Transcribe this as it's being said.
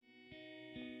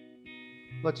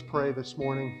Let's pray this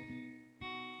morning.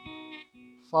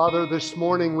 Father, this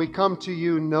morning we come to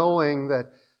you knowing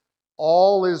that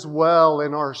all is well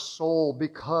in our soul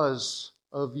because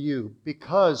of you,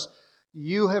 because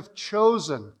you have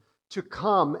chosen to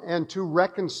come and to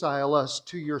reconcile us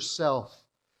to yourself,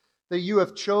 that you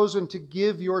have chosen to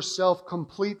give yourself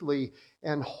completely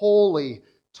and wholly,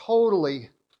 totally,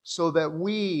 so that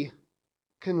we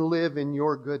can live in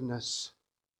your goodness.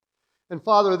 And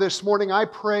Father, this morning I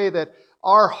pray that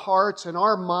our hearts and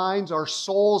our minds, our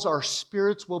souls, our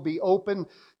spirits will be open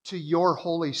to your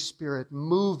Holy Spirit,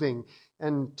 moving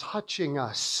and touching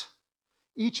us,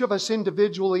 each of us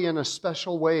individually in a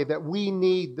special way that we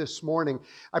need this morning.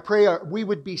 I pray we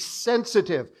would be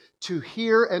sensitive to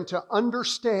hear and to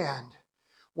understand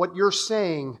what you're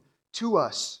saying to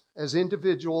us as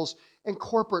individuals and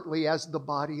corporately as the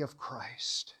body of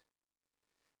Christ.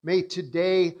 May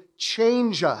today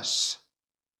change us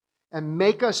and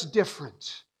make us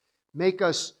different. Make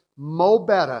us mo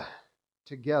better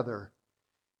together.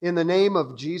 In the name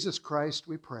of Jesus Christ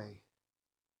we pray.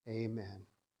 Amen.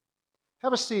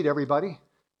 Have a seat, everybody.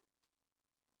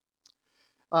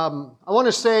 I want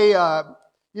to say,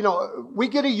 we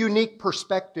get a unique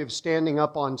perspective standing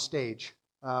up on stage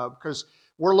because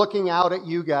we're looking out at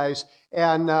you guys.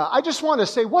 And I just want to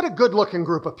say, what a good-looking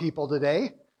group of people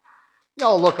today.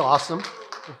 Y'all look awesome.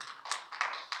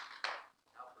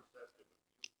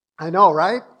 I know,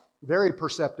 right? Very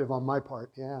perceptive on my part,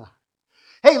 yeah.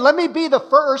 Hey, let me be the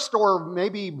first, or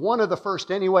maybe one of the first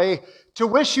anyway, to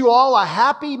wish you all a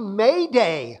happy May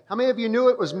Day. How many of you knew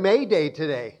it was May Day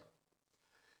today?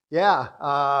 Yeah.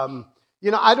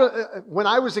 When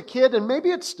I was a kid, and maybe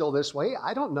it's still this way,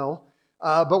 I don't know.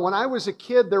 But when I was a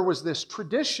kid, there was this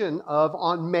tradition of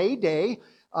on May Day,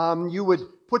 you would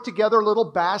put together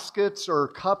little baskets or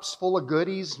cups full of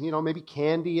goodies, maybe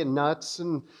candy and nuts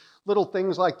and little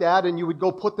things like that, and you would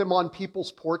go put them on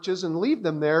people's porches and leave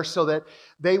them there so that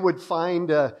they would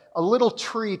find a little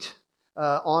treat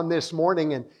on this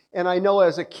morning. And I know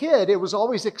as a kid, it was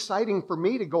always exciting for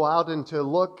me to go out and to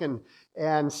look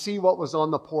and see what was on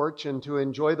the porch and to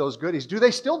enjoy those goodies. Do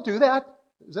they still do that?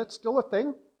 Is that still a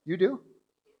thing? You do?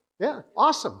 Yeah,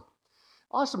 awesome.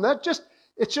 Awesome.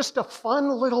 It's just a fun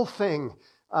little thing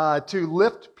to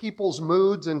lift people's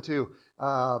moods and to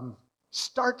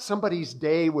start somebody's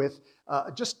day with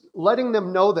just letting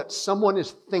them know that someone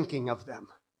is thinking of them.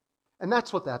 And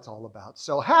that's what that's all about.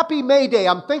 So happy May Day.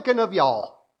 I'm thinking of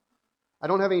y'all. I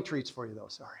don't have any treats for you though,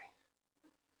 sorry.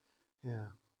 Yeah.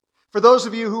 For those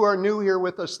of you who are new here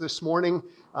with us this morning,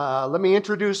 let me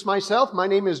introduce myself. My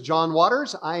name is John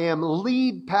Waters. I am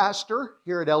lead pastor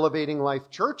here at Elevating Life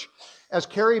Church. As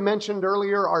Carrie mentioned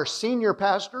earlier, our senior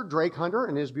pastor, Drake Hunter,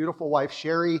 and his beautiful wife,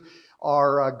 Sherry,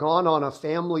 are gone on a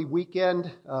family week,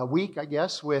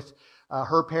 with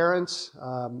her parents.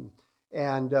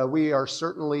 And we are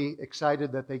certainly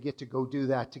excited that they get to go do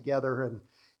that together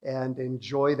and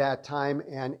enjoy that time.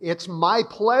 And it's my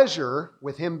pleasure,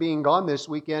 with him being gone this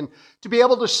weekend, to be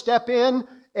able to step in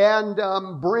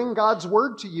and bring God's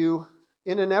Word to you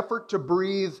in an effort to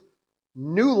breathe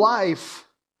new life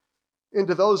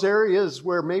into those areas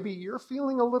where maybe you're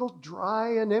feeling a little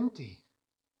dry and empty.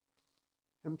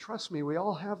 And trust me, we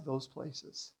all have those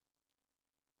places.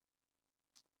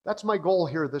 That's my goal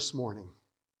here this morning.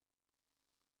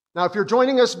 Now, if you're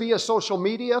joining us via social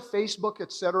media, Facebook,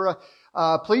 etc.,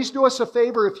 please do us a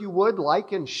favor if you would,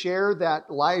 like and share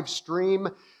that live stream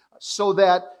so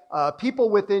that people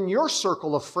within your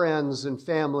circle of friends and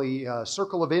family,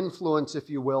 circle of influence, if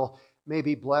you will, may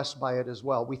be blessed by it as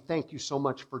well. We thank you so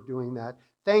much for doing that.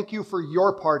 Thank you for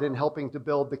your part in helping to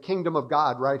build the kingdom of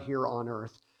God right here on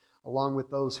earth, along with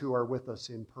those who are with us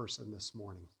in person this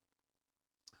morning.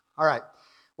 All right,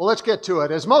 well, let's get to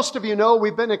it. As most of you know,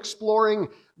 we've been exploring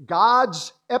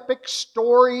God's epic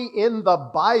story in the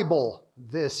Bible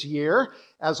this year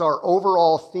as our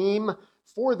overall theme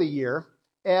for the year,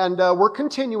 and we're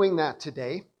continuing that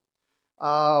today.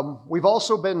 We've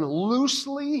also been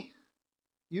loosely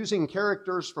using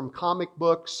characters from comic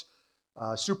books,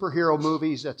 superhero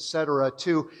movies, etc.,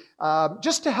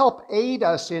 just to help aid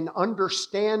us in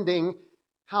understanding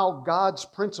how God's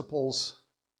principles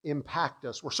impact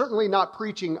us. We're certainly not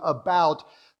preaching about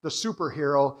the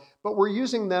superhero, but we're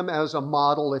using them as a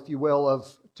model, if you will,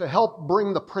 to help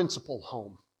bring the principle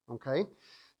home. Okay?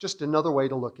 Just another way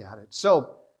to look at it.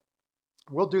 So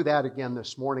we'll do that again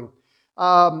this morning.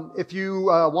 If you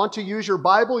want to use your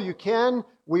Bible, you can.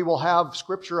 We will have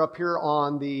scripture up here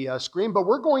on the screen, but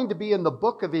we're going to be in the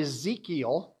book of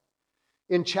Ezekiel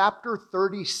in chapter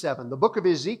 37. The book of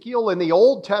Ezekiel in the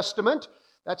Old Testament,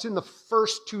 that's in the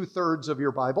first 2/3 of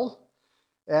your Bible.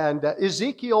 And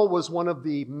Ezekiel was one of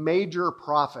the major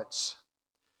prophets,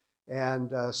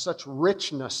 and such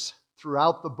richness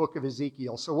throughout the book of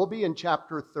Ezekiel. So we'll be in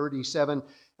chapter 37.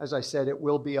 As I said, it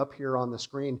will be up here on the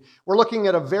screen. We're looking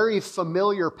at a very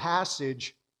familiar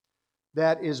passage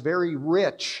that is very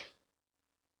rich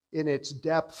in its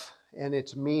depth and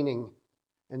its meaning.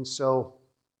 And so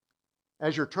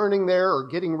as you're turning there or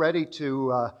getting ready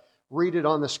to read it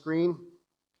on the screen,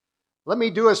 let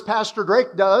me do as Pastor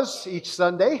Drake does each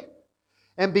Sunday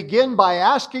and begin by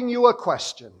asking you a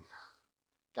question.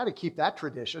 Got to keep that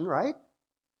tradition, right?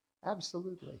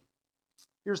 Absolutely.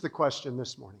 Here's the question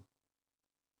this morning.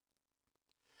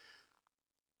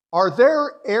 Are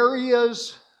there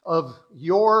areas of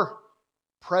your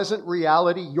present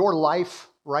reality, your life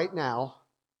right now,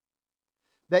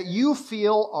 that you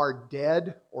feel are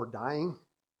dead or dying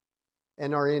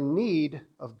and are in need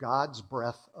of God's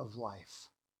breath of life?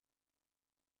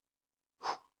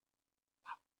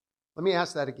 Let me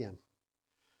ask that again.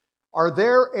 Are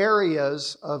there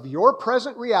areas of your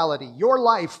present reality, your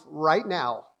life right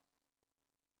now,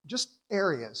 just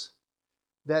areas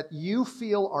that you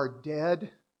feel are dead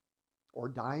or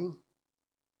dying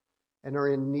and are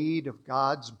in need of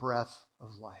God's breath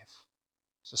of life?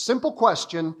 It's a simple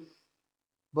question,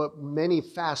 but many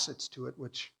facets to it,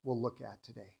 which we'll look at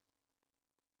today.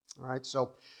 All right,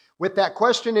 so with that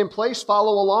question in place,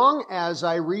 follow along as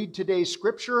I read today's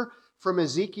scripture from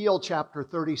Ezekiel chapter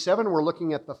 37. We're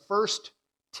looking at the first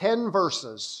 10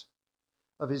 verses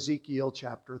of Ezekiel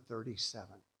chapter 37.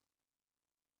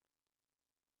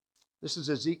 This is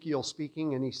Ezekiel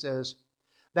speaking, and he says,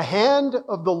 "The hand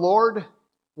of the Lord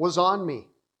was on me,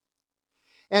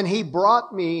 and he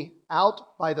brought me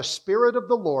out by the Spirit of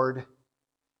the Lord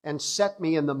and set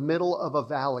me in the middle of a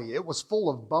valley. It was full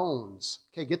of bones."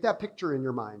 Okay, get that picture in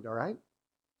your mind, all right?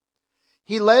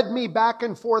 "He led me back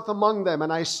and forth among them,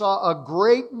 and I saw a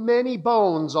great many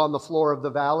bones on the floor of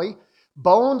the valley,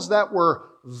 bones that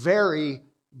were very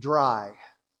dry."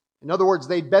 In other words,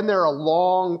 they'd been there a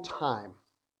long time.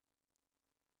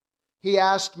 He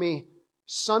asked me,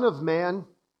 "Son of man,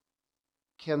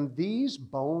 can these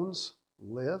bones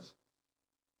live?"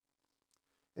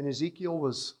 And Ezekiel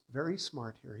was very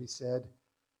smart here. He said,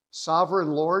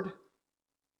 "Sovereign Lord,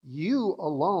 you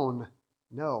alone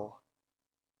know."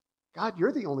 God,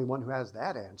 you're the only one who has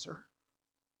that answer.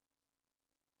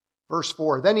 Verse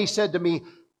 4, "Then he said to me,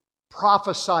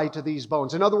 prophesy to these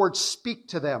bones." In other words, speak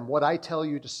to them what I tell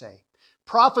you to say.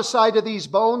 "Prophesy to these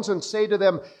bones and say to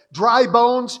them, dry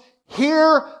bones,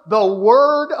 hear the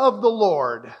word of the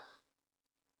Lord.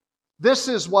 This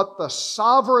is what the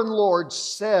sovereign Lord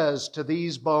says to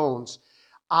these bones.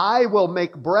 I will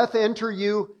make breath enter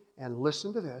you," and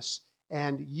listen to this,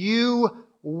 "and you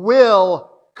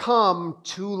will come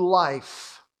to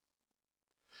life."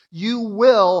 You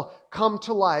will come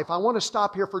to life. I want to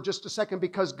stop here for just a second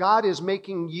because God is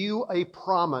making you a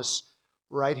promise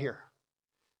right here.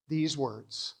 These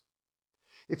words.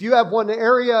 If you have an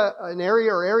area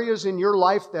or areas in your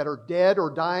life that are dead or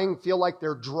dying, feel like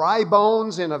they're dry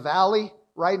bones in a valley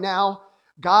right now,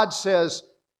 God says,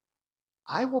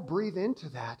 I will breathe into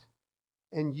that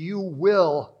and you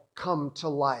will come to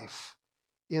life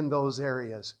in those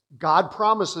areas. God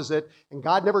promises it, and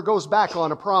God never goes back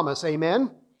on a promise.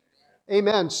 Amen?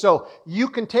 Amen. So you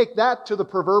can take that to the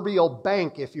proverbial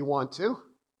bank if you want to.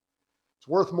 It's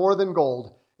worth more than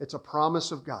gold. It's a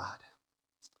promise of God.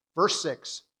 Verse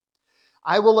 6,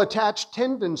 "I will attach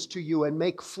tendons to you and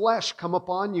make flesh come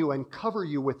upon you and cover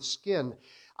you with skin.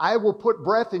 I will put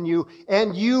breath in you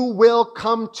and you will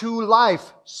come to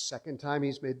life." Second time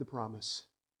he's made the promise.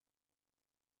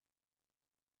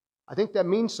 I think that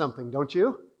means something, don't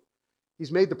you?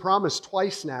 He's made the promise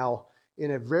twice now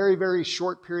in a very, very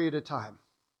short period of time.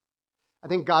 I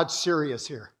think God's serious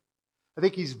here. I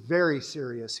think he's very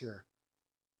serious here.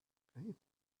 Okay.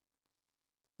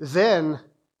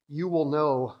 "Then you will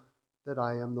know that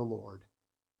I am the Lord."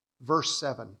 Verse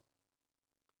 7,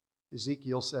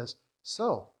 Ezekiel says,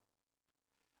 "So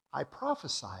I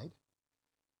prophesied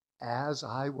as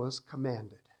I was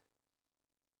commanded."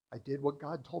 I did what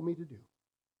God told me to do.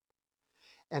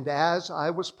 "And as I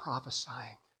was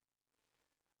prophesying,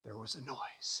 there was a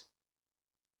noise,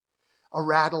 a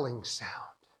rattling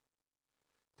sound."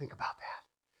 Think about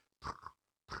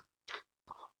that.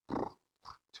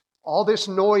 All this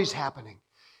noise happening.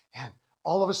 And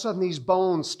all of a sudden these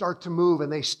bones start to move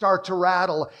and they start to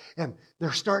rattle and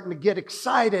they're starting to get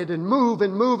excited and move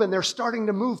and they're starting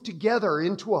to move together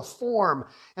into a form.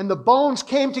 And the bones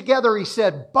came together, he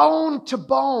said, bone to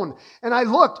bone. And I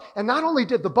looked, and not only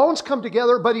did the bones come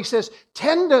together, but he says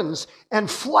tendons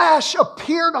and flesh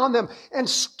appeared on them and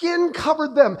skin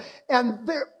covered them.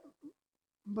 And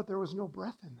but there was no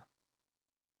breath in them.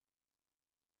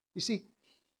 You see,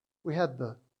 we had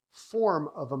the form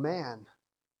of a man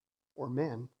or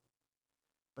men,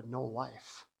 but no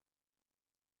life.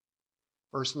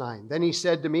 Verse 9, then he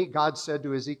said to me, God said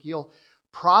to Ezekiel,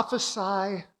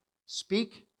 prophesy,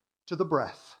 speak to the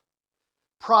breath.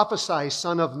 Prophesy,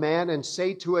 Son of Man, and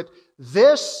say to it,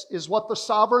 this is what the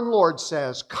sovereign Lord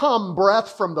says. Come,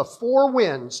 breath from the four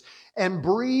winds, and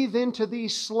breathe into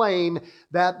these slain,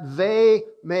 that they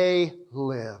may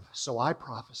live. So I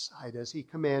prophesied as he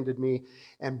commanded me,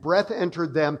 and breath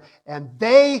entered them, and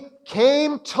they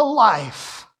came to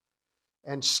life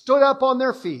and stood up on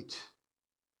their feet,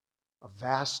 a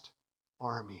vast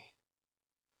army.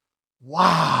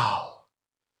 Wow!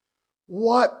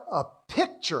 What a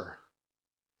picture!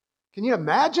 Can you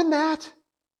imagine that?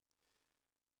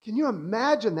 Can you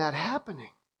imagine that happening?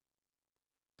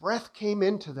 Breath came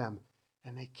into them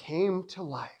and they came to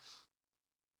life.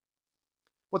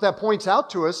 What that points out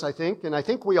to us, I think, and I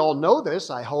think we all know this,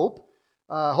 I hope.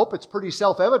 I hope it's pretty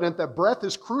self-evident that breath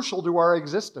is crucial to our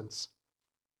existence.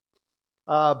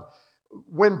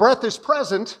 When breath is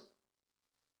present,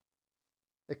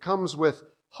 it comes with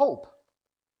hope.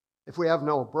 If we have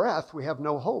no breath, we have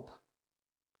no hope.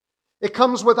 It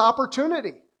comes with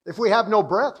opportunity. If we have no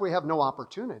breath, we have no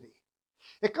opportunity.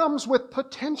 It comes with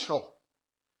potential.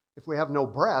 If we have no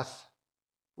breath,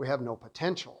 we have no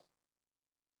potential.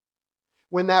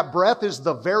 When that breath is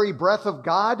the very breath of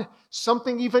God,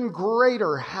 something even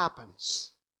greater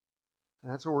happens.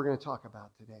 And that's what we're going to talk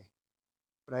about today.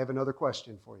 But I have another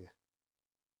question for you.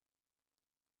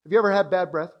 Have you ever had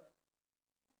bad breath?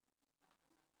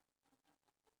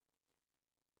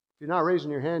 If you're not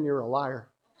raising your hand, you're a liar.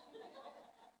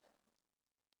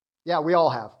 Yeah, we all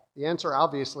have. The answer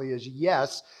obviously is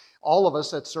yes. All of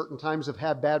us at certain times have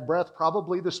had bad breath,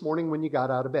 probably this morning when you got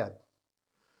out of bed.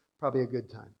 Probably a good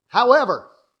time.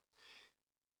 However,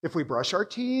 if we brush our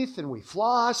teeth and we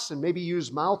floss and maybe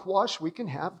use mouthwash, we can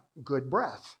have good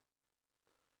breath.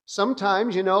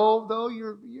 Sometimes, though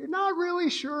you're not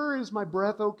really sure, is my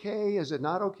breath okay? Is it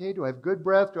not okay? Do I have good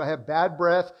breath? Do I have bad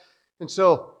breath? And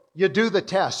so you do the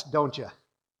test, don't you?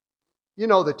 You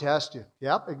know the test.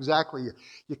 Yep, exactly.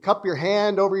 You cup your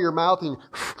hand over your mouth and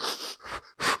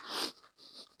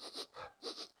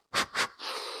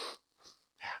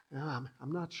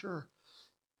I'm not sure.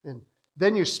 And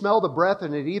then you smell the breath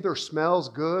and it either smells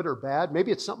good or bad.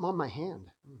 Maybe it's something on my hand.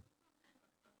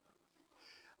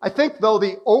 I think, though,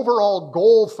 the overall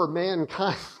goal for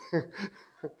mankind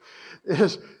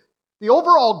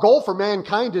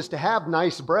is to have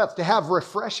nice breath, to have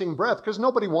refreshing breath, because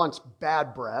nobody wants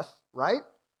bad breath, right?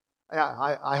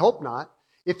 I hope not.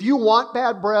 If you want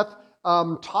bad breath,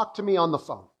 talk to me on the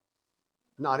phone,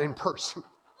 not in person,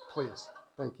 please.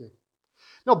 Thank you.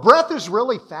 No, breath is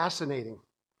really fascinating.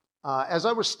 As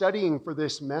I was studying for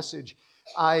this message,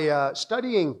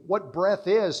 studying what breath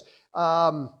is,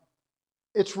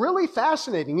 it's really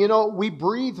fascinating. We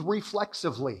breathe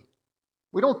reflexively.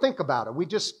 We don't think about it. We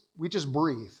just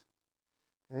breathe.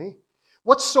 Okay?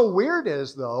 What's so weird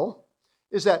is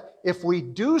that if we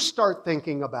do start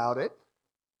thinking about it,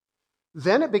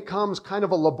 then it becomes kind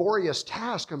of a laborious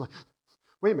task. I'm like,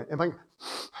 wait a minute,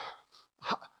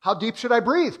 how deep should I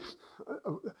breathe?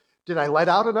 Did I let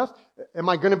out enough? Am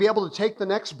I going to be able to take the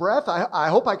next breath? I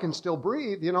hope I can still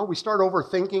breathe. We start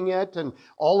overthinking it, and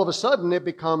all of a sudden it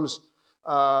becomes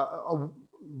a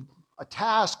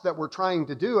task that we're trying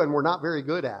to do, and we're not very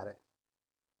good at it.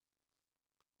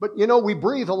 But we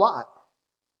breathe a lot,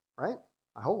 right?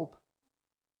 I hope.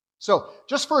 So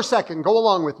just for a second, go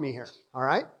along with me here, all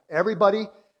right? Everybody,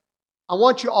 I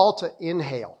want you all to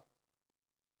inhale.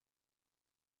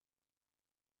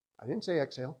 I didn't say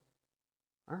exhale.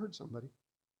 I heard somebody.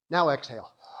 Now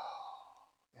exhale.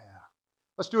 Yeah.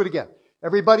 Let's do it again.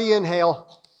 Everybody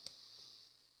inhale.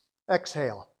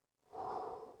 Exhale.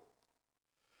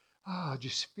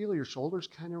 Just feel your shoulders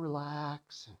kind of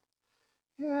relax.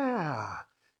 Yeah,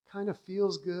 kind of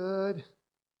feels good.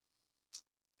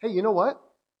 Hey, you know what?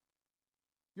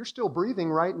 You're still breathing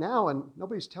right now and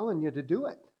nobody's telling you to do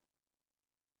it.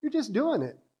 You're just doing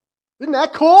it. Isn't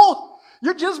that cool?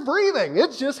 You're just breathing.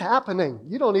 It's just happening.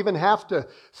 You don't even have to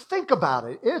think about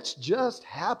it. It's just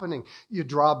happening. You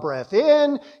draw breath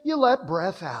in, you let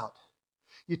breath out.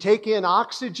 You take in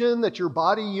oxygen that your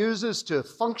body uses to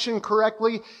function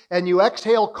correctly, and you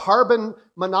exhale carbon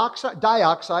dioxide.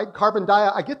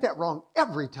 I get that wrong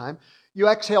every time. You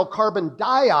exhale carbon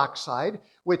dioxide,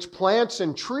 which plants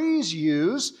and trees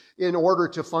use in order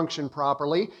to function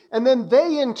properly. And then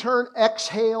they in turn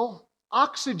exhale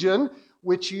oxygen,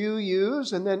 which you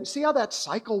use. And then see how that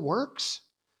cycle works?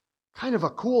 Kind of a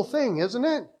cool thing, isn't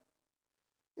it?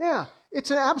 Yeah.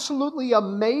 It's an absolutely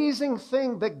amazing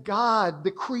thing that God,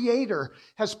 the Creator,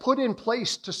 has put in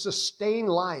place to sustain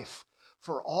life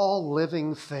for all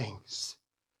living things.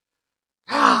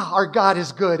 Our God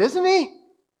is good, isn't He?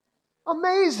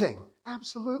 Amazing.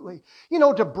 Absolutely. You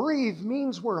know, to breathe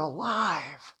means we're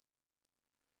alive.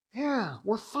 Yeah,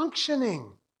 we're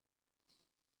functioning.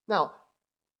 Now,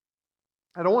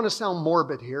 I don't want to sound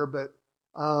morbid here, but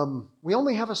we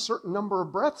only have a certain number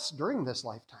of breaths during this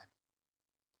lifetime.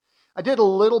 I did a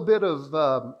little bit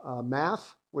of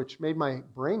math, which made my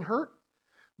brain hurt.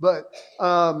 But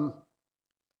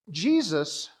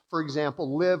Jesus, for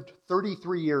example, lived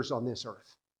 33 years on this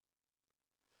earth.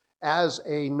 As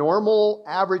a normal,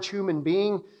 average human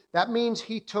being, that means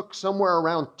he took somewhere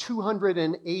around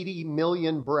 280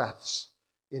 million breaths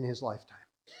in his lifetime.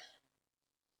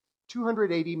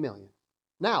 280 million.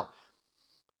 Now,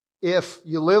 if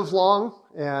you live long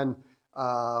and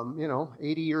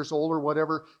 80 years old or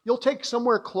whatever, you'll take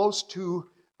somewhere close to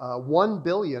 1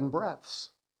 billion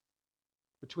breaths.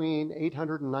 Between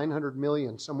 800 and 900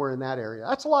 million, somewhere in that area.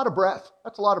 That's a lot of breath.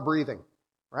 That's a lot of breathing,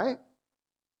 right?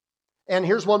 And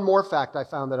here's one more fact I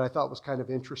found that I thought was kind of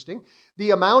interesting.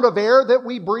 The amount of air that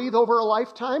we breathe over a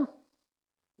lifetime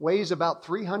weighs about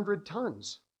 300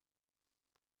 tons.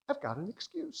 I've got an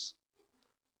excuse.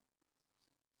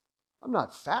 I'm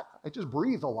not fat. I just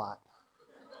breathe a lot.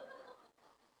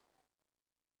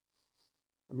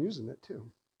 I'm using it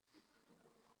too.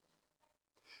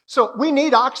 So we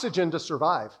need oxygen to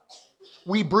survive.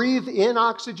 We breathe in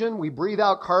oxygen. We breathe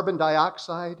out carbon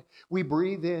dioxide. We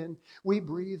breathe in. We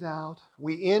breathe out.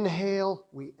 We inhale.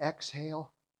 We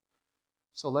exhale.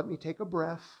 So let me take a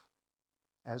breath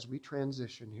as we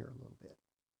transition here a little bit.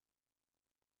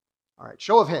 All right,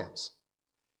 show of hands.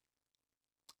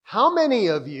 How many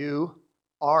of you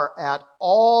are at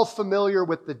all familiar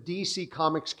with the DC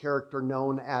Comics character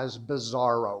known as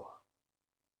Bizarro?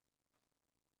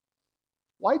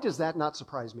 Why does that not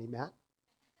surprise me, Matt?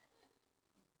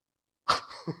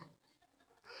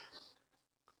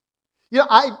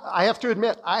 I have to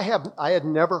admit, I had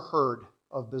never heard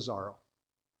of Bizarro.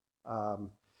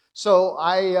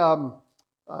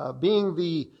 Being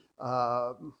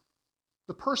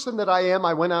the person that I am,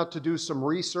 I went out to do some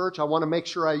research. I want to make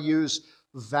sure I use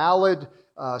valid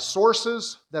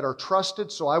sources that are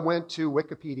trusted. So I went to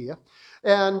Wikipedia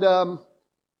and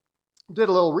did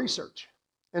a little research.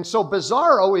 And so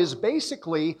Bizarro is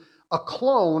basically a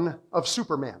clone of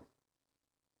Superman.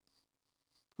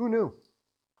 Who knew?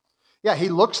 Yeah, he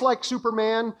looks like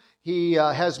Superman. He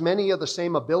has many of the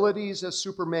same abilities as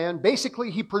Superman.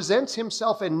 Basically, he presents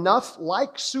himself enough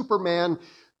like Superman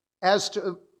as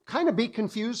to kind of be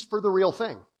confused for the real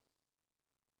thing.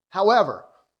 However,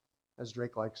 as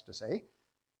Drake likes to say,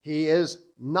 he is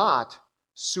not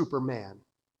Superman,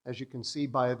 as you can see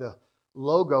by the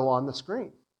logo on the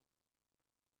screen.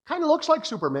 Kind of looks like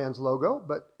Superman's logo,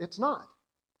 but it's not.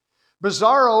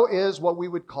 Bizarro is what we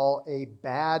would call a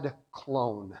bad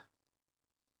clone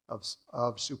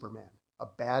of Superman, a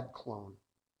bad clone.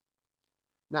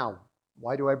 Now,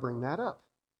 why do I bring that up?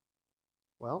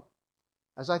 Well,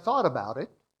 as I thought about it,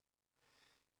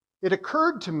 it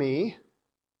occurred to me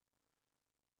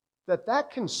that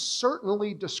that can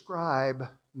certainly describe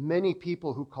many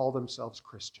people who call themselves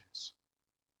Christians.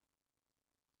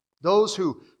 Those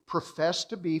who profess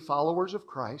to be followers of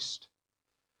Christ,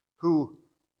 who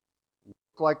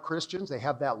look like Christians, they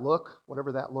have that look,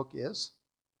 whatever that look is.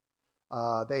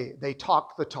 They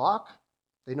talk the talk.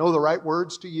 They know the right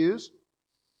words to use.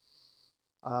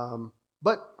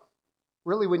 But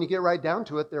really, when you get right down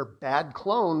to it, they're bad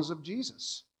clones of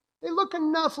Jesus. They look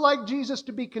enough like Jesus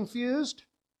to be confused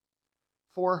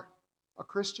for a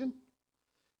Christian,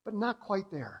 but not quite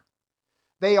there.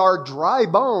 They are dry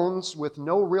bones with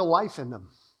no real life in them.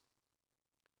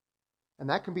 And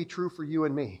that can be true for you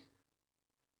and me.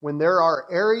 When there are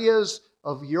areas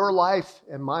of your life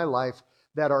and my life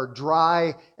that are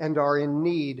dry and are in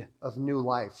need of new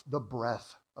life, the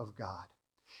breath of God.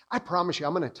 I promise you,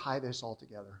 I'm going to tie this all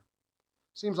together.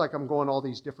 Seems like I'm going all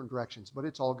these different directions, but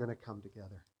it's all going to come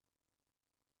together.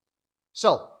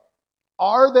 So,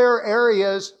 are there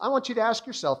areas, I want you to ask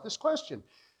yourself this question.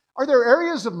 Are there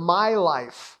areas of my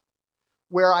life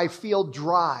where I feel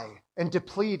dry and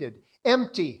depleted,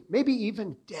 empty, maybe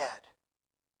even dead?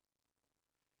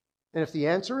 And if the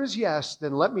answer is yes,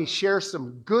 then let me share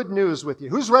some good news with you.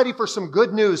 Who's ready for some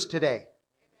good news today?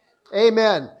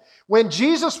 Amen. When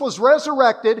Jesus was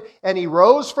resurrected and he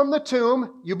rose from the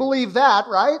tomb, you believe that,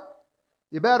 right?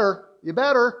 You better.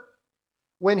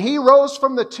 When he rose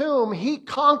from the tomb, he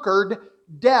conquered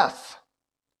death.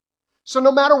 So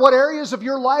no matter what areas of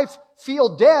your life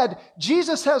feel dead,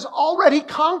 Jesus has already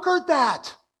conquered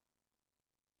that.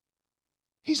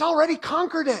 He's already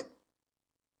conquered it.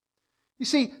 You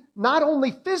see, not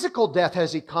only physical death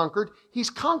has He conquered, He's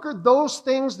conquered those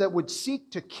things that would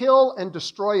seek to kill and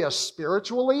destroy us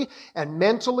spiritually and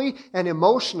mentally and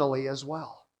emotionally as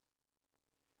well.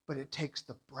 But it takes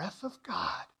the breath of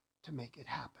God to make it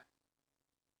happen.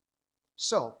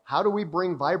 So, how do we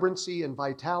bring vibrancy and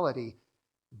vitality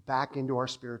back into our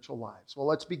spiritual lives? Well,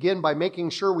 let's begin by making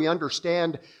sure we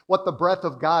understand what the breath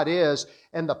of God is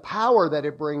and the power that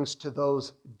it brings to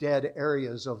those dead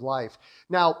areas of life.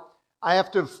 Now, I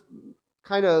have to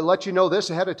kind of let you know this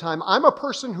ahead of time. I'm a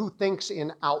person who thinks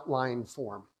in outline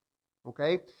form,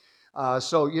 okay?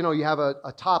 So, you have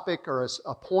a topic or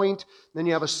a point, then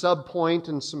you have a sub-point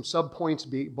and some sub-points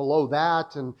below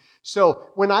that. And so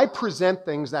when I present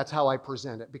things, that's how I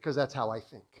present it, because that's how I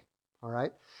think, all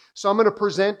right? So I'm going to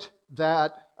present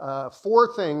that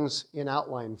 4 things in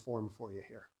outline form for you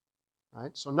here, all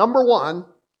right? So number 1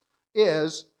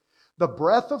 is the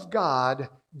breath of God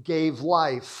gave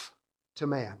life to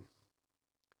man.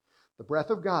 The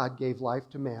breath of God gave life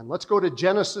to man. Let's go to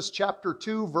Genesis chapter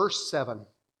 2, verse 7.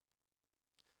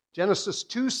 Genesis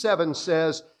 2:7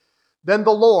 says, "Then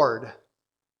the Lord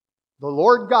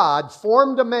God,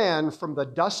 formed a man from the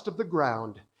dust of the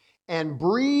ground and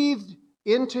breathed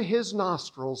into his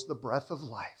nostrils the breath of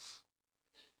life.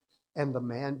 And the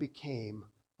man became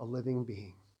a living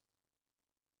being."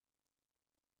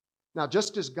 Now,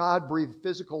 just as God breathed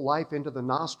physical life into the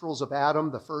nostrils of Adam,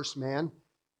 the first man,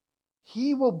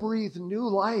 He will breathe new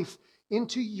life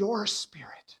into your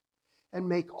spirit and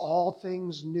make all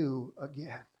things new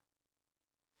again.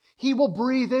 He will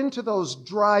breathe into those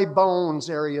dry bones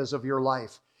areas of your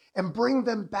life and bring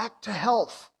them back to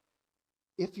health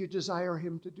if you desire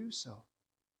Him to do so.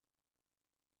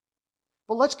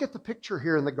 But let's get the picture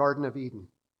here in the Garden of Eden.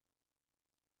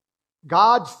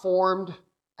 God formed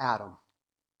Adam,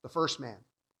 the first man,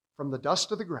 from the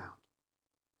dust of the ground.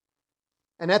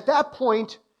 And at that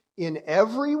point, in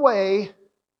every way,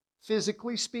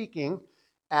 physically speaking,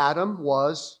 Adam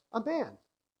was a man.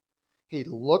 He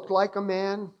looked like a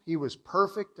man. He was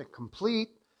perfect and complete,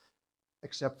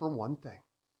 except for one thing.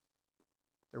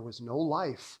 There was no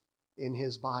life in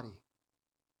his body.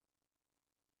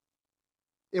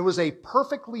 It was a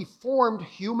perfectly formed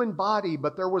human body,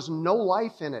 but there was no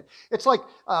life in it. It's like,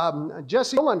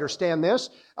 Jesse will understand this.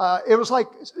 It was like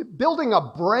building a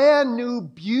brand new,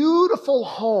 beautiful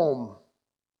home,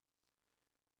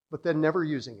 but then never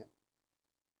using it.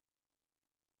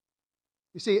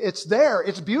 You see, it's there.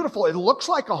 It's beautiful. It looks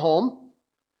like a home.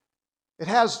 It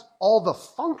has all the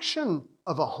function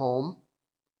of a home,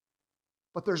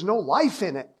 but there's no life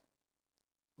in it.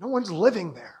 No one's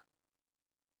living there.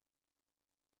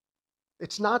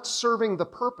 It's not serving the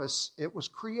purpose it was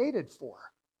created for.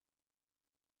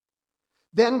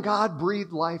 Then God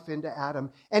breathed life into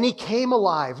Adam, and he came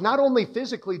alive. Not only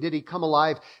physically did he come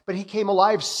alive, but he came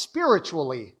alive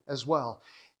spiritually as well.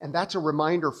 And that's a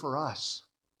reminder for us.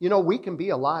 You know, we can be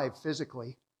alive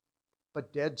physically,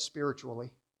 but dead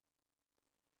spiritually.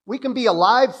 We can be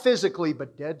alive physically,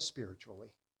 but dead spiritually.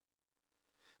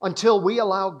 Until we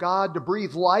allow God to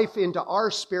breathe life into our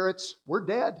spirits, we're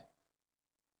dead.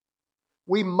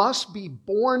 We must be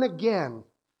born again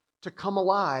to come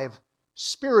alive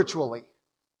spiritually.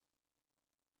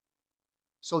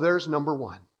 So there's number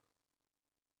 1.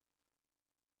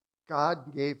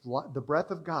 The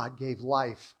breath of God gave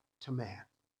life to man.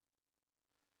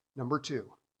 Number 2,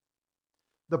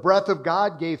 the breath of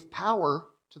God gave power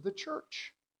to the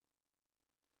church.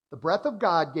 The breath of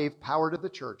God gave power to the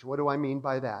church. What do I mean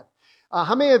by that?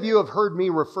 How many of you have heard me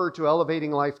refer to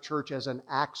Elevating Life Church as an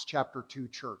Acts chapter 2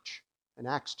 church? An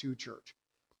Acts 2 church.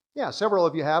 Yeah, several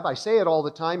of you have. I say it all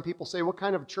the time. People say, what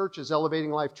kind of church is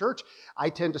Elevating Life Church? I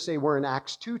tend to say we're an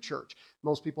Acts 2 church.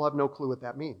 Most people have no clue what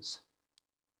that means.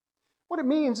 What it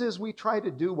means is we try to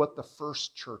do what the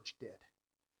first church did.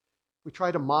 We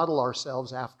try to model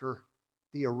ourselves after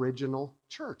the original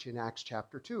church in Acts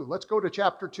chapter 2. Let's go to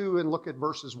chapter 2 and look at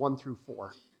verses 1 through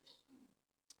 4.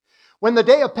 When the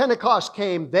day of Pentecost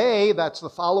came, that's the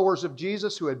followers of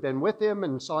Jesus who had been with him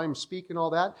and saw him speak and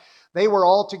all that, they were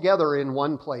all together in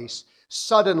one place.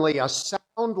 Suddenly, a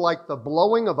sound like the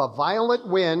blowing of a violent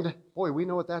wind, boy, we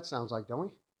know what that sounds like, don't we?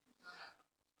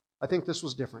 I think this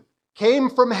was different, came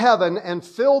from heaven and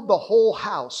filled the whole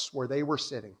house where they were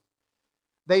sitting.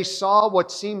 They saw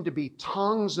what seemed to be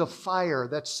tongues of fire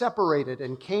that separated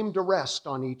and came to rest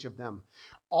on each of them.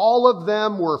 All of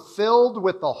them were filled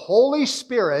with the Holy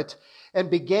Spirit and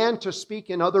began to speak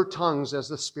in other tongues as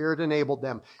the Spirit enabled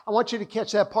them. I want you to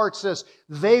catch that part. It says,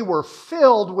 they were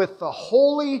filled with the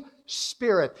Holy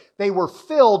Spirit. They were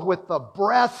filled with the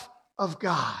breath of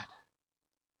God.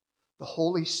 The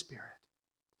Holy Spirit.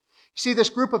 See, this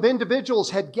group of individuals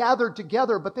had gathered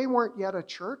together, but they weren't yet a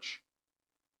church.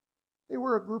 They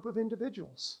were a group of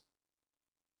individuals.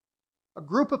 A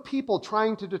group of people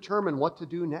trying to determine what to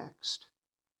do next.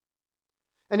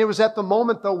 And it was at the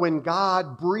moment, though, when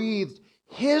God breathed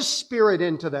His Spirit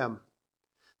into them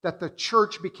that the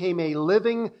church became a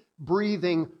living,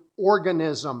 breathing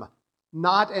organism,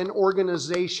 not an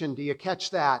organization. Do you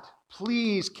catch that?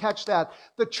 Please catch that.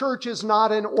 The church is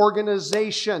not an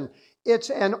organization. It's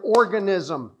an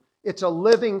organism. It's a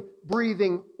living,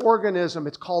 breathing organism.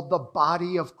 It's called the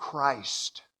body of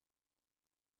Christ.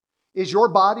 Is your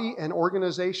body an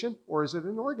organization or is it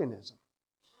an organism?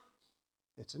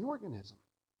 It's an organism.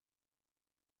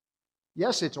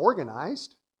 Yes, it's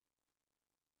organized,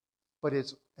 but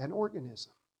it's an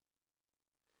organism.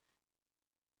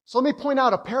 So let me point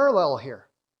out a parallel here.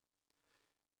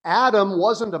 Adam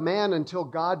wasn't a man until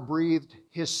God breathed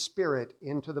His Spirit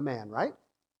into the man, right?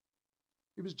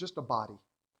 He was just a body.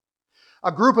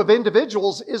 A group of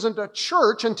individuals isn't a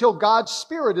church until God's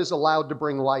Spirit is allowed to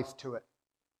bring life to it.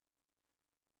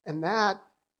 And that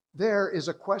there is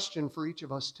a question for each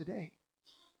of us today.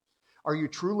 Are you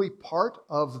truly part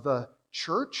of the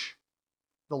church,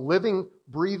 the living,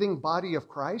 breathing body of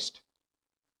Christ?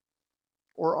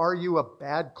 Or are you a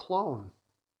bad clone,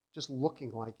 just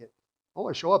looking like it? Oh,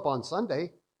 I show up on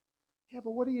Sunday. Yeah,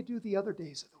 but what do you do the other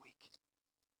days of the week?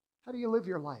 How do you live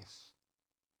your life?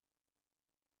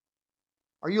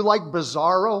 Are you like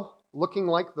Bizarro, looking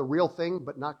like the real thing,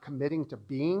 but not committing to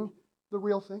being the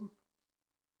real thing?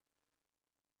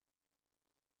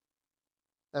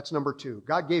 That's number 2.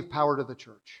 God gave power to the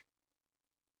church.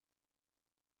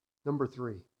 Number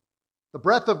 3. The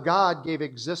breath of God gave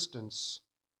existence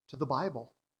to the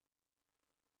Bible.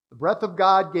 The breath of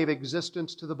God gave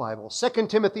existence to the Bible. 2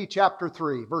 Timothy chapter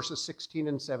 3, verses 16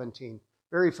 and 17.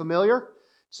 Very familiar. It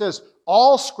says,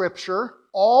 all Scripture,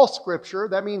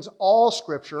 that means all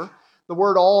Scripture. The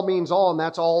word all means all, and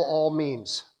that's all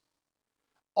means.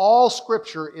 All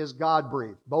Scripture is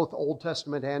God-breathed, both Old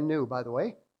Testament and New, by the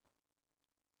way.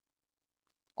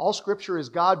 All Scripture is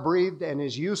God-breathed and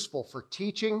is useful for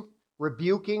teaching,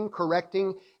 rebuking,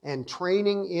 correcting, and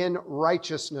training in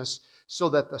righteousness, so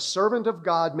that the servant of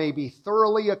God may be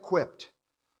thoroughly equipped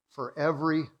for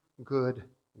every good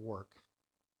work.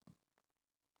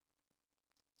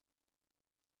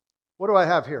 What do I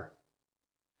have here?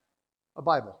 A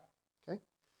Bible. Okay.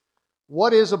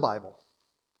 What is a Bible?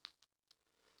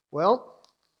 Well,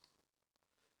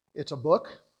 it's a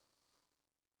book.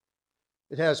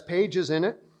 It has pages in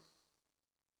it.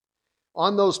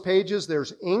 On those pages,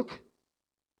 there's ink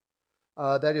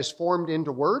that is formed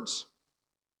into words.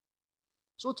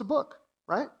 So it's a book,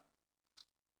 right?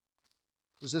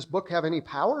 Does this book have any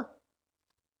power?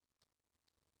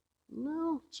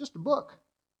 No, it's just a book.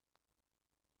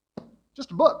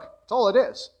 Just a book. That's all it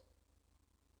is.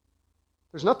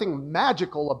 There's nothing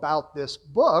magical about this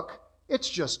book. It's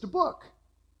just a book.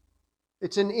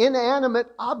 It's an inanimate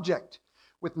object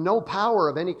with no power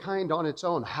of any kind on its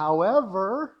own.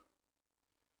 However,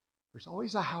 there's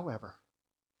always a however.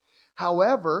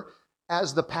 However,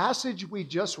 as the passage we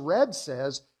just read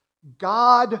says,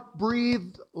 God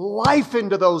breathed life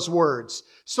into those words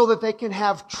so that they can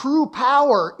have true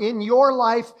power in your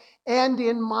life and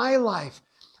in my life.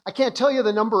 I can't tell you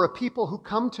the number of people who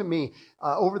come to me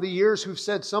over the years who've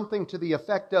said something to the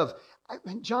effect of,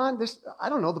 John, I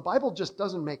don't know, the Bible just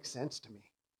doesn't make sense to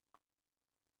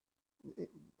me.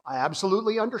 I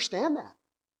absolutely understand that.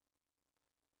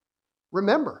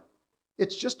 Remember,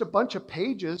 it's just a bunch of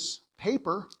pages,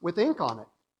 paper with ink on it,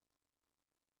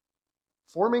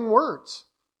 forming words.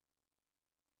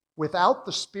 Without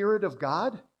the Spirit of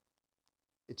God,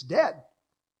 it's dead.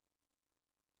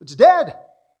 It's dead.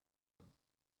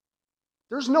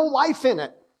 There's no life in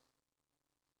it.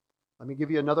 Let me give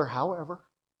you another however.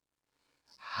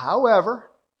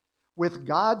 However, with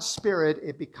God's Spirit,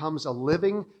 it becomes a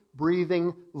living,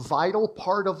 breathing, vital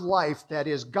part of life that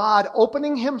is God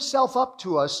opening Himself up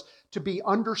to us to be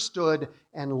understood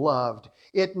and loved.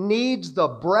 It needs the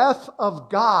breath of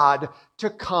God to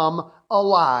come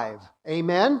alive.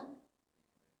 Amen?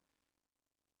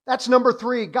 That's number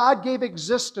 3. God gave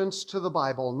existence to the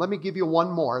Bible. And let me give you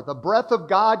one more. The breath of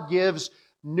God gives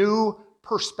new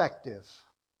perspective.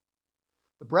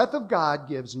 The breath of God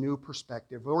gives new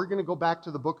perspective. We're going to go back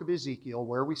to the book of Ezekiel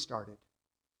where we started.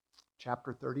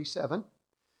 Chapter 37.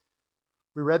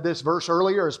 We read this verse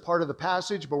earlier as part of the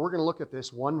passage, but we're going to look at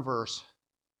this one verse.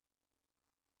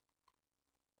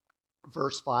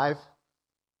 Verse 5.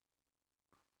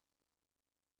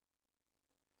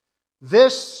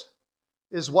 This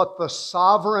is what the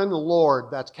sovereign Lord,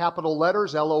 that's capital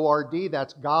letters, Lord,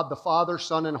 that's God the Father,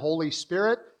 Son, and Holy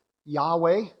Spirit.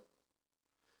 Yahweh,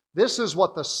 this is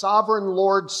what the sovereign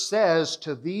Lord says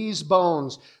to these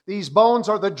bones. These bones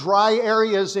are the dry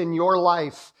areas in your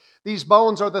life. These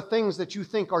bones are the things that you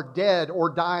think are dead or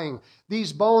dying.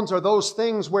 These bones are those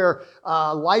things where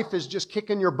life is just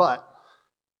kicking your butt.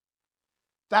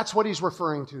 That's what he's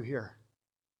referring to here.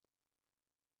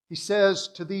 He says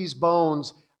to these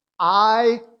bones,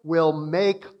 I will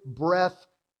make breath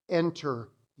enter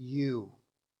you.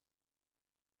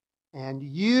 And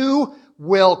you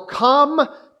will come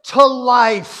to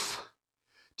life.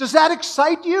 Does that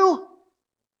excite you?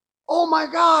 Oh my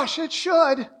gosh, it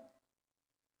should.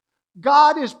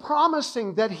 God is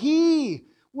promising that He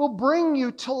will bring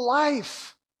you to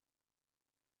life.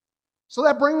 So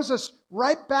that brings us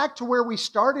right back to where we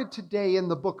started today in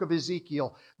the book of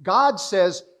Ezekiel. God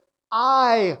says,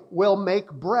 I will make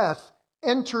breath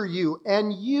enter you,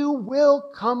 and you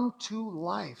will come to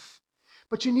life.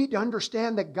 But you need to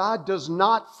understand that God does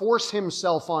not force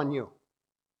Himself on you.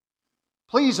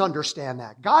 Please understand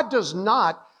that. God does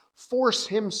not force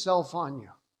Himself on you.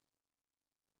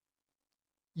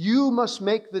 You must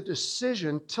make the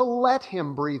decision to let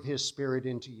Him breathe His Spirit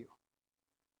into you.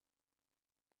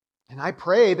 And I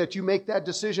pray that you make that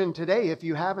decision today if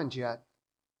you haven't yet.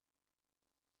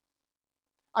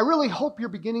 I really hope you're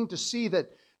beginning to see that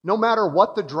no matter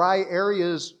what the dry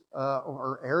areas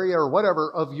or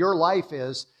whatever of your life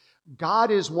is,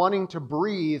 God is wanting to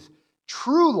breathe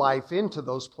true life into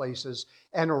those places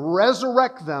and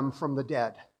resurrect them from the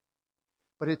dead.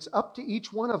 But it's up to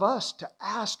each one of us to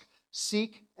ask,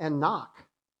 seek, and knock.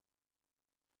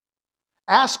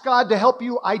 Ask God to help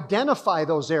you identify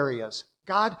those areas.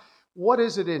 God, what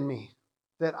is it in me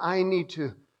that I need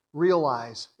to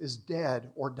realize is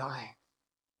dead or dying?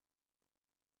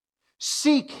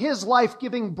 Seek His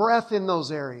life-giving breath in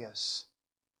those areas.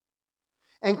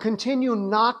 And continue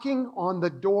knocking on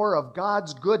the door of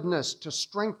God's goodness to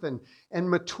strengthen and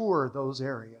mature those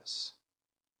areas.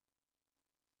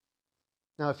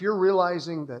 Now, if you're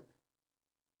realizing that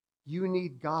you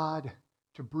need God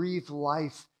to breathe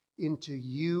life into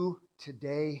you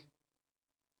today,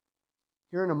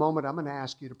 here in a moment, I'm going to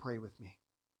ask you to pray with me.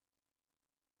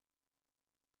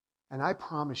 And I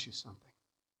promise you something.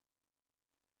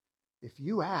 If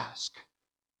you ask,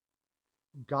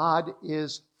 God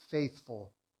is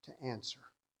faithful to answer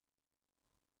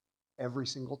every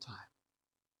single time.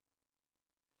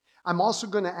 I'm also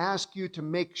going to ask you to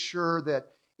make sure that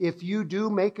if you do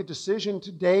make a decision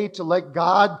today to let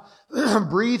God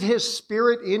breathe His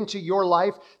Spirit into your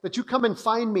life, that you come and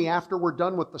find me after we're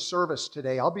done with the service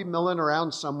today. I'll be milling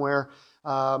around somewhere.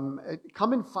 Come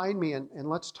and find me and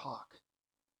let's talk.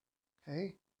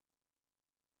 Okay?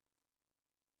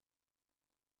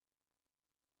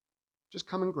 Just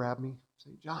come and grab me.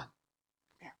 Say, John, come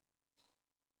here.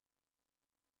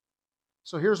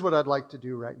 So here's what I'd like to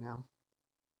do right now.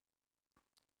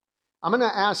 I'm going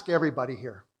to ask everybody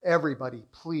here, everybody,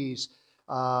 please,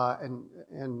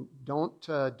 and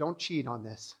don't cheat on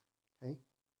this. Okay?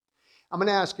 I'm going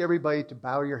to ask everybody to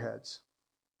bow your heads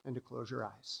and to close your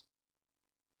eyes.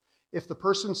 If the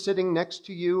person sitting next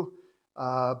to you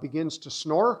begins to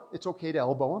snore, it's okay to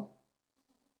elbow him.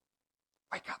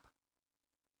 Wake up.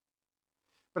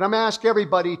 But I'm going to ask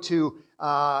everybody to,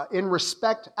 out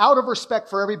of respect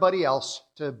for everybody else,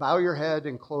 to bow your head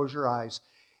and close your eyes.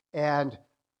 And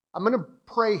I'm going to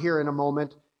pray here in a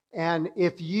moment. And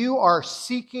if you are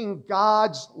seeking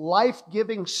God's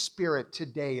life-giving Spirit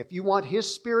today, if you want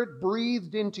His Spirit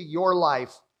breathed into your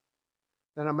life,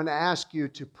 then I'm going to ask you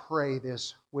to pray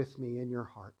this with me in your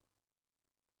heart.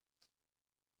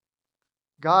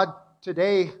 God,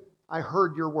 today I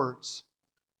heard your words.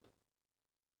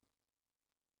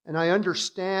 And I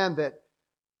understand that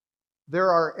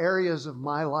there are areas of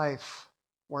my life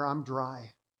where I'm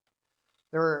dry.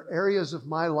 There are areas of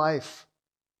my life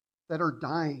that are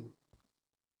dying.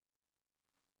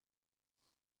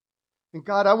 And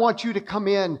God, I want you to come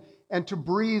in and to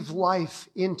breathe life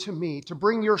into me, to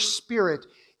bring your Spirit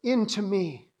into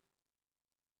me.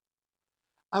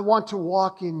 I want to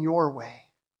walk in your way.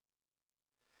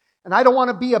 And I don't want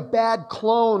to be a bad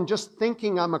clone just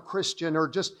thinking I'm a Christian or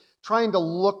just trying to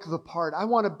look the part. I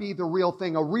want to be the real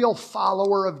thing, a real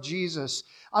follower of Jesus.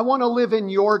 I want to live in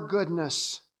your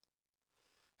goodness.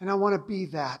 And I want to be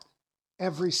that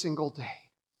every single day.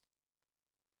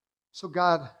 So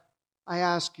God, I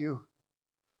ask you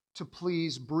to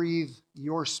please breathe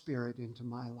your Spirit into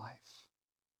my life.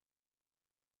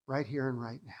 Right here and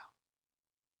right now.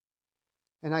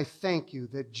 And I thank you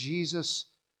that Jesus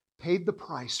paid the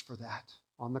price for that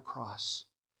on the cross.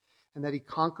 And that He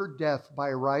conquered death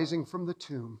by rising from the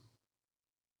tomb.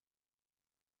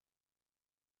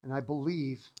 And I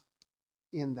believe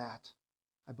in that.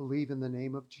 I believe in the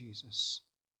name of Jesus.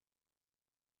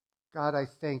 God, I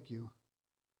thank you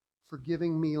for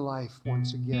giving me life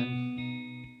once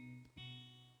again.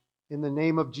 In the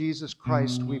name of Jesus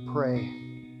Christ we pray.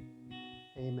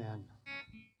 Amen.